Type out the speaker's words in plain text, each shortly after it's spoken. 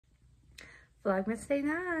Vlogmas Day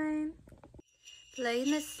 9. Play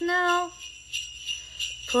in the snow.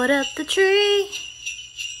 Put up the tree.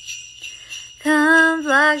 Come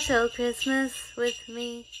vlog till Christmas with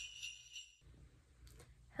me.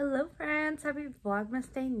 Hello friends, happy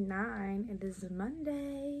Vlogmas Day 9. It is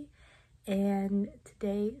Monday. And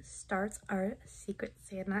today starts our Secret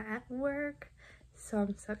Santa at work. So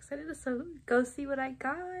I'm so excited to go see what I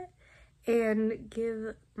got and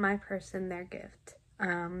give my person their gift.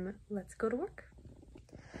 Let's go to work.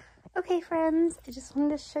 Okay friends, I just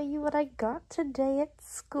wanted to show you what I got today at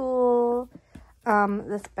school.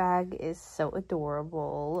 This bag is so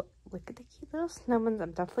adorable. Look at the cute little snowmans.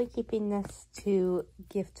 I'm definitely keeping this to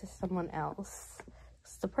give to someone else.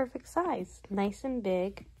 It's the perfect size, nice and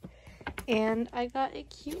big. And I got a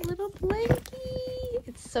cute little blankie.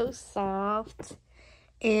 It's so soft.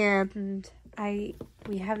 And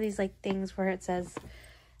we have these like things where it says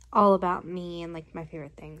all about me and like my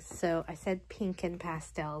favorite things. So I said pink and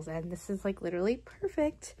pastels, and this is like literally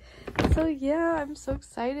perfect. So yeah, I'm so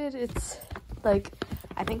excited. It's like,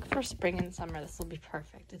 I think for spring and summer this will be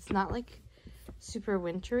perfect. It's not like super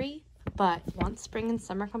wintry, but once spring and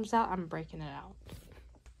summer comes out, I'm breaking it out.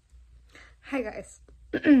 Hi guys.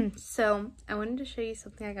 So I wanted to show you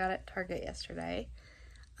something I got at Target yesterday.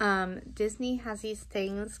 Disney has these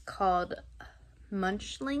things called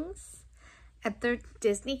munchlings. And they're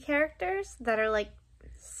Disney characters that are like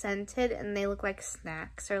scented and they look like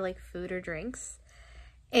snacks or like food or drinks.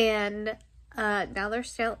 And now they're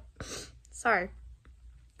still, sorry,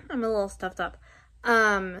 I'm a little stuffed up.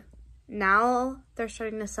 Now they're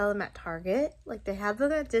starting to sell them at Target. Like they have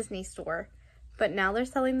them at Disney store, but now they're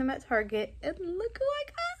selling them at Target. And look who I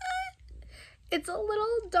got! It's a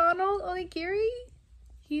little Donald Onigiri.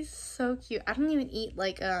 He's so cute. I don't even eat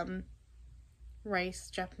like rice,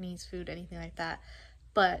 Japanese food, anything like that,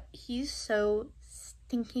 but he's so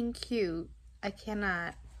stinking cute. I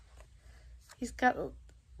cannot. He's got a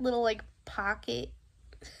little like pocket.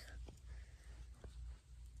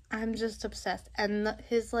 I'm just obsessed. And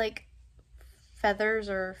his like feathers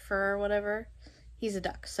or fur or whatever, he's a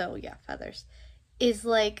duck, so yeah, feathers, is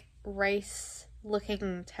like rice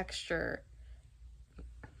looking texture.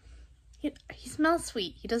 He smells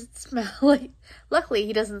sweet. He doesn't smell like, luckily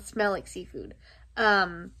he doesn't smell like seafood,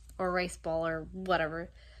 or rice ball or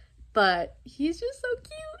whatever, but he's just so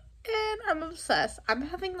cute and I'm obsessed. I'm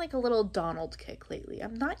having like a little Donald kick lately.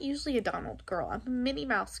 I'm not usually a Donald girl. I'm a Minnie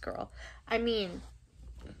Mouse girl. I mean,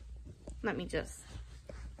 let me just,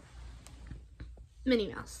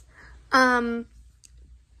 Minnie Mouse. I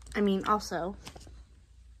mean also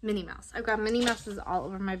Minnie Mouse. I've got Minnie Mouses all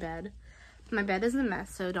over my bed. My bed is a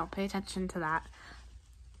mess, so don't pay attention to that.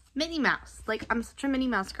 Minnie Mouse. Like, I'm such a Minnie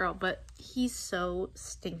Mouse girl, but he's so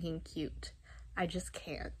stinking cute. I just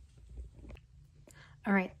can't.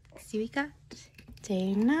 Alright, see we got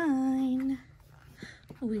day 9.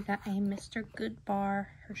 We got a Mr. Goodbar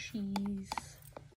Hershey's.